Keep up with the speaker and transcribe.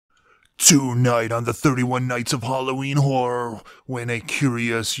Tonight on the 31 Nights of Halloween Horror, when a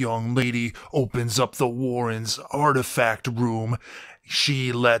curious young lady opens up the Warrens' artifact room,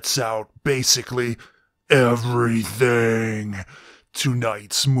 she lets out basically everything.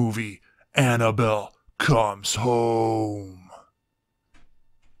 Tonight's movie, Annabelle Comes Home.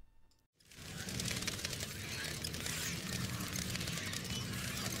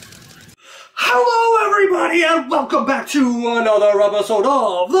 Hello everybody and welcome back to another episode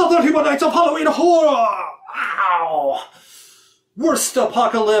of the 31 Nights of Halloween Horror! Ow! Worst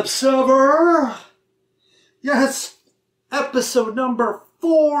apocalypse ever! Yes, episode number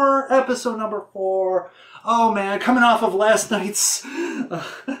 4. Oh man, coming off of last night's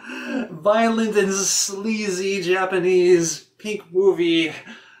violent and sleazy Japanese pink movie,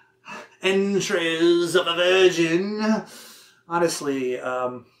 Entrails of a Virgin. Honestly,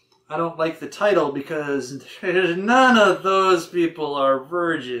 I don't like the title because none of those people are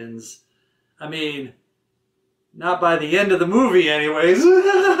virgins. I mean, not by the end of the movie anyways.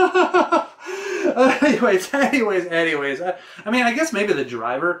 anyways. I mean, I guess maybe the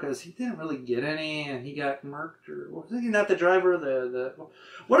driver, because he didn't really get any and he got murked. Or was he not the driver? The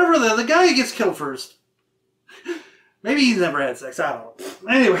guy who gets killed first. Maybe he's never had sex. I don't know.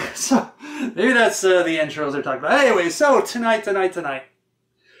 Anyway, so maybe that's the intros they're talking about. Anyway, so tonight.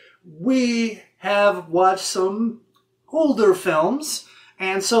 We have watched some older films,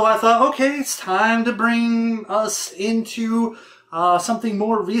 and so I thought, okay, it's time to bring us into something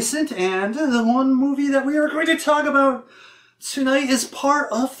more recent, and the one movie that we are going to talk about tonight is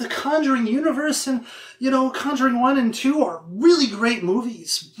part of the Conjuring universe, and, you know, Conjuring 1 and 2 are really great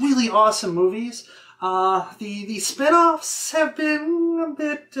movies, really awesome movies. The spin-offs have been a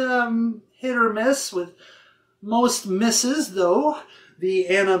bit hit or miss, with most misses, though. The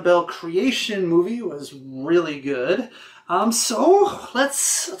Annabelle Creation movie was really good. So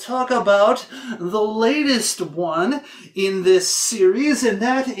let's talk about the latest one in this series, and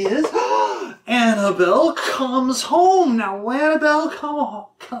that is Annabelle Comes Home. Now, Annabelle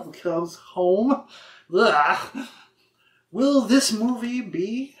Comes Home. Ugh. Will this movie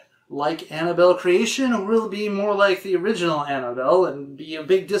be like Annabelle Creation, or will it be more like the original Annabelle and be a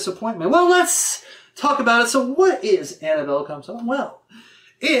big disappointment? Well, let's talk about it. So what is Annabelle Comes Home? Well,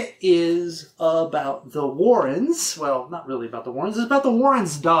 it is about the Warrens. Well, not really about the Warrens. It's about the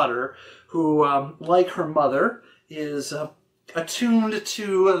Warrens' daughter, who, like her mother, is attuned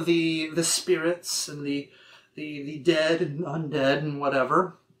to the spirits and the dead and undead and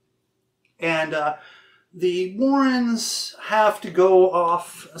whatever. And the Warrens have to go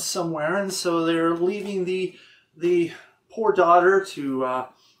off somewhere, and so they're leaving the poor daughter to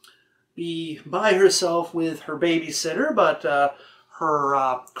be by herself with her babysitter, but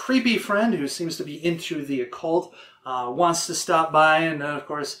her creepy friend, who seems to be into the occult, wants to stop by, and of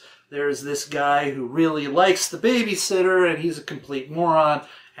course there's this guy who really likes the babysitter, and he's a complete moron,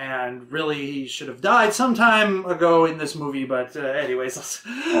 and really he should have died some time ago in this movie, but anyways.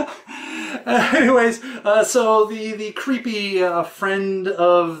 So the creepy friend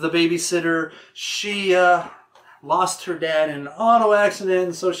of the babysitter, she lost her dad in an auto accident,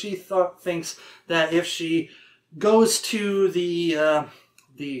 and so she thinks that if she goes to the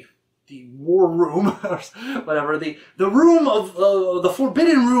war room, or whatever, the room of the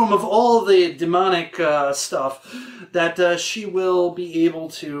forbidden room of all the demonic stuff, that she will be able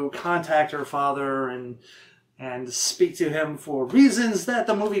to contact her father and speak to him for reasons that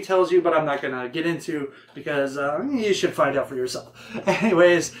the movie tells you, but I'm not going to get into because you should find out for yourself.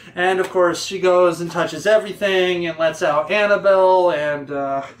 Anyways, and of course she goes and touches everything and lets out Annabelle, and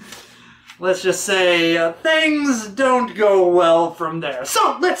let's just say things don't go well from there.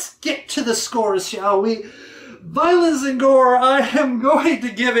 So let's get to the scores, shall we? Violence and gore, I am going to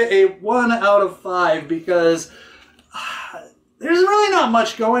give it a 1 out of 5 because there's really not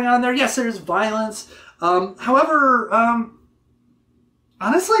much going on there. Yes, there's violence. However,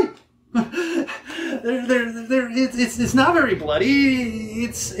 honestly, it's not very bloody.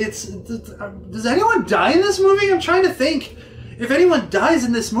 Does anyone die in this movie? I'm trying to think. If anyone dies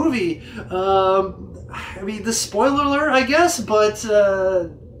in this movie, I mean, the spoiler alert, I guess, but I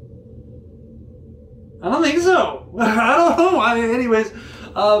don't think so. I don't know. Anyways,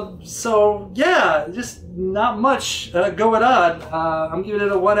 so yeah, just not much going on. I'm giving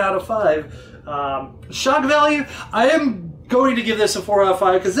it a 1 out of 5. Shock value, I am going to give this a 4 out of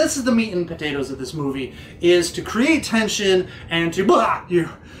 5 because this is the meat and potatoes of this movie, is to create tension and to blah you.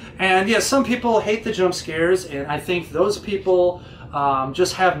 And yes, some people hate the jump scares, and I think those people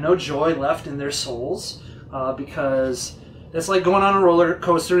just have no joy left in their souls, because it's like going on a roller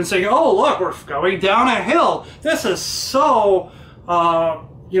coaster and saying, oh, look, we're going down a hill. This is so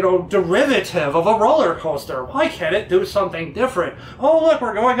you know, derivative of a roller coaster. Why can't it do something different? Oh, look,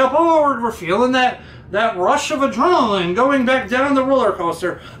 we're going up. Oh, we're feeling that rush of adrenaline going back down the roller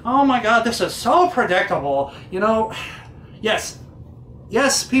coaster. Oh my God, this is so predictable. You know, yes,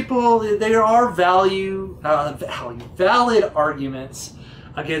 people, there are valid arguments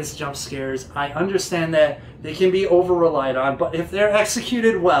against jump scares. I understand that they can be over-relied on, but if they're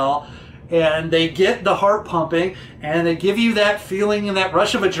executed well, and they get the heart pumping, and they give you that feeling and that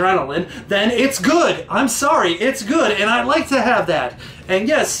rush of adrenaline, then it's good. I'm sorry, it's good, and I like to have that. And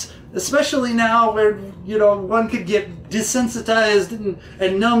yes, especially now where, you know, one could get desensitized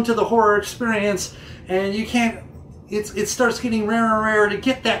and numb to the horror experience, and you can't, it starts getting rarer and rarer to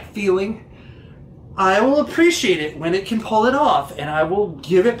get that feeling. I will appreciate it when it can pull it off, and I will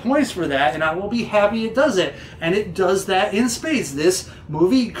give it points for that, and I will be happy it does it. And it does that in spades. This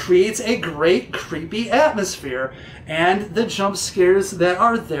movie creates a great, creepy atmosphere, and the jump scares that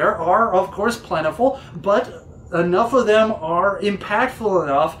are there are, of course, plentiful, but enough of them are impactful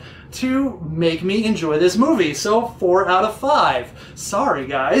enough to make me enjoy this movie. So 4 out of 5. Sorry,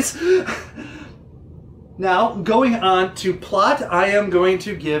 guys. Now, going on to plot, I am going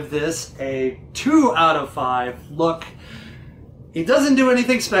to give this a 2 out of 5. Look, it doesn't do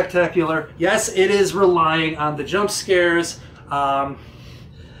anything spectacular. Yes, it is relying on the jump scares.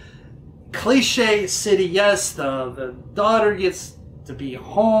 Cliche city, yes, the daughter gets to be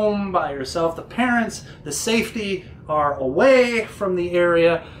home by herself. The parents, the safety are away from the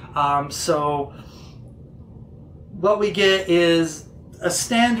area. So what we get is a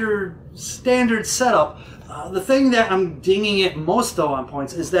standard setup. The thing that I'm dinging it most though on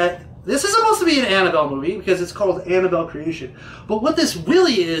points is that this is supposed to be an Annabelle movie because it's called Annabelle Creation. But what this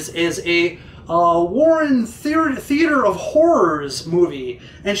really is a Warren Theater of Horrors movie,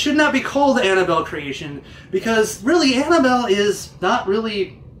 and should not be called Annabelle Creation because really Annabelle is not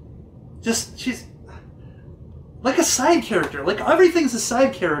really just, she's like a side character. Like everything's a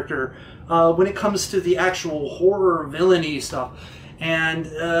side character when it comes to the actual horror villainy stuff. And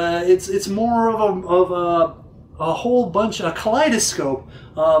it's more of a whole bunch, a kaleidoscope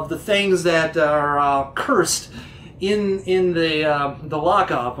of the things that are cursed in the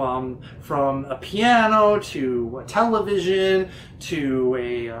lockup, from a piano to a television to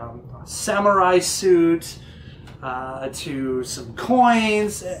a samurai suit to some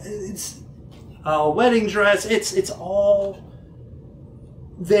coins. It's a wedding dress. It's all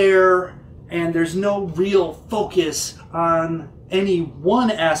there, and there's no real focus on any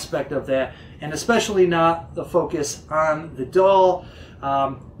one aspect of that, and especially not the focus on the doll.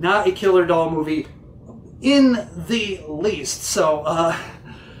 Not a killer doll movie in the least. So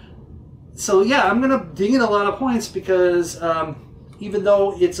yeah, I'm gonna ding it a lot of points because even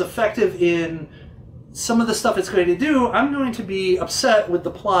though it's effective in some of the stuff it's going to do, I'm going to be upset with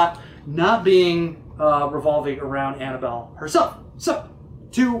the plot not being revolving around Annabelle herself. So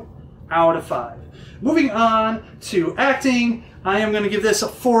 2 out of 5. Moving on to acting, I am going to give this a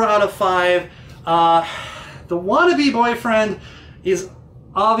 4 out of 5. The wannabe boyfriend is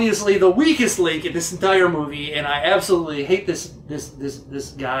obviously the weakest link in this entire movie, and I absolutely hate this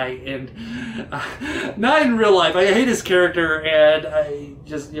guy, and not in real life. I hate his character, and I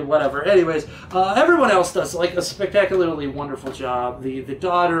just, whatever. Anyways, everyone else does like a spectacularly wonderful job. The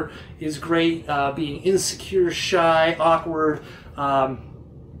daughter is great, being insecure, shy, awkward.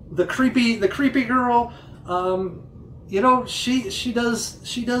 The creepy girl, you know, she does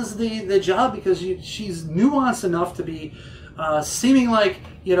the job because she's nuanced enough to be seeming like,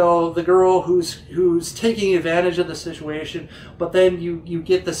 you know, the girl who's taking advantage of the situation, but then you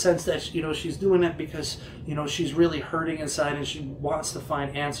get the sense that, you know, she's doing it because, you know, she's really hurting inside and she wants to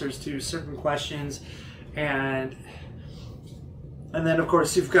find answers to certain questions. And then of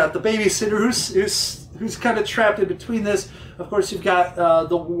course you've got the babysitter who's kind of trapped in between this. Of course you've got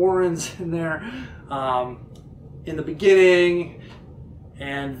the Warrens in there in the beginning,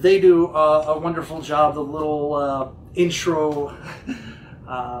 and they do a wonderful job. The little intro,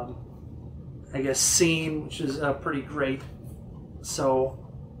 I guess, scene, which is pretty great. So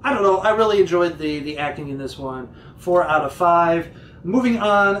I don't know, I really enjoyed the acting in this one. 4 out of 5. Moving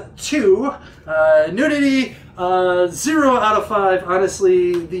on to Nudity, 0 out of 5.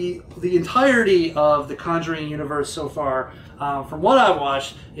 Honestly, the entirety of the Conjuring universe so far, from what I've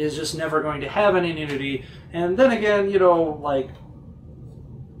watched, is just never going to have any nudity. And then again, you know, like,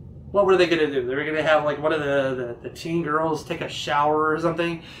 what were they going to do? They were going to have, like, one of the teen girls take a shower or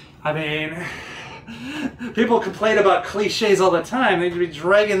something? I mean, people complain about cliches all the time. They'd be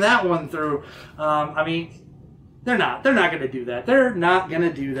dragging that one through. I mean, they're not going to do that. They're not going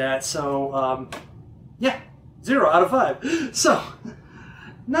to do that. So, yeah, 0 out of 5. So,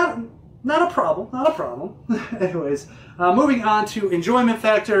 Not a problem, not a problem. Anyways, moving on to enjoyment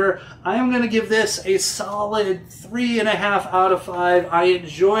factor, I am going to give this a solid 3.5 out of 5. I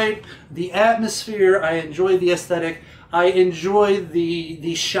enjoyed the atmosphere, I enjoyed the aesthetic, I enjoyed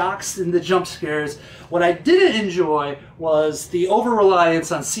the shocks and the jump scares. What I didn't enjoy was the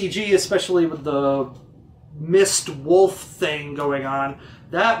over-reliance on CG, especially with the mist wolf thing going on.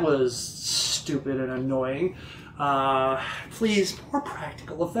 That was stupid and annoying. Please, more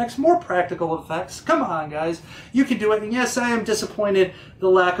practical effects, more practical effects. Come on, guys. You can do it. And yes, I am disappointed the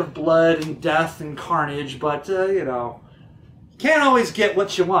lack of blood and death and carnage, but, you know, you can't always get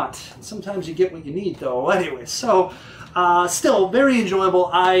what you want. Sometimes you get what you need, though. Anyway, so, still, very enjoyable.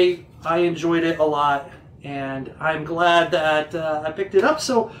 I enjoyed it a lot, and I'm glad that I picked it up.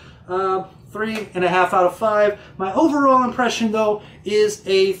 So, 3.5 out of 5. My overall impression, though, is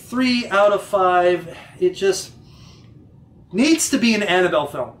a 3 out of 5. It just needs to be an Annabelle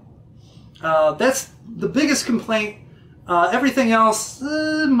film. That's the biggest complaint. Everything else,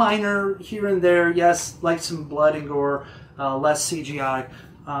 minor here and there. Yes, like some blood and gore, less CGI.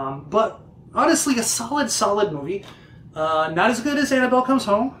 But honestly, a solid movie. Not as good as Annabelle Comes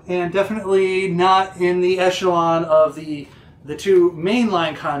Home, and definitely not in the echelon of the two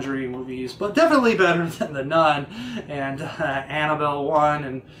mainline Conjuring movies, but definitely better than The Nun and Annabelle 1.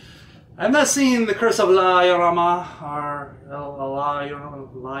 And I've not seen The Curse of La Llorona, or La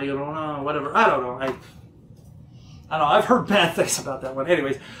Llorona, whatever. I don't know. I don't know. I've heard bad things about that one.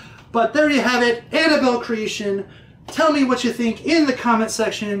 Anyways, but there you have it. Annabelle creation. Tell me what you think in the comment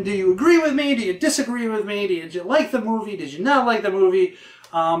section. Do you agree with me? Do you disagree with me? Did you like the movie? Did you not like the movie?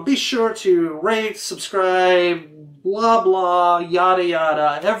 Be sure to rate, subscribe, blah blah, yada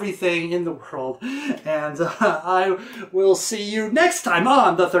yada, everything in the world. And I will see you next time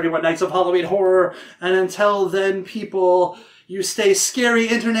on the 31 Nights of Halloween Horror. And until then, people, you stay scary,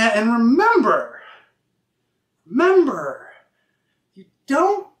 internet, and remember, you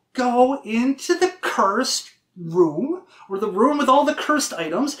don't go into the cursed room or the room with all the cursed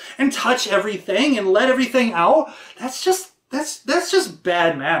items and touch everything and let everything out. That's just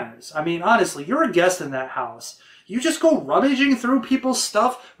bad manners. I mean, honestly, you're a guest in that house. You just go rummaging through people's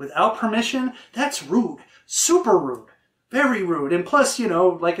stuff without permission? That's rude. Super rude. Very rude. And plus, you know,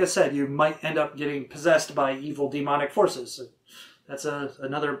 like I said, you might end up getting possessed by evil demonic forces. That's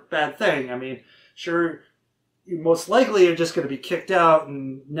another bad thing. I mean, sure, you most likely are just going to be kicked out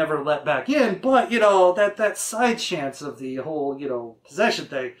and never let back in, but, you know, that side chance of the whole, you know, possession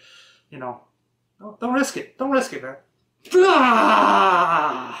thing, you know, don't risk it. Don't risk it, man.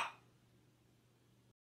 Ah!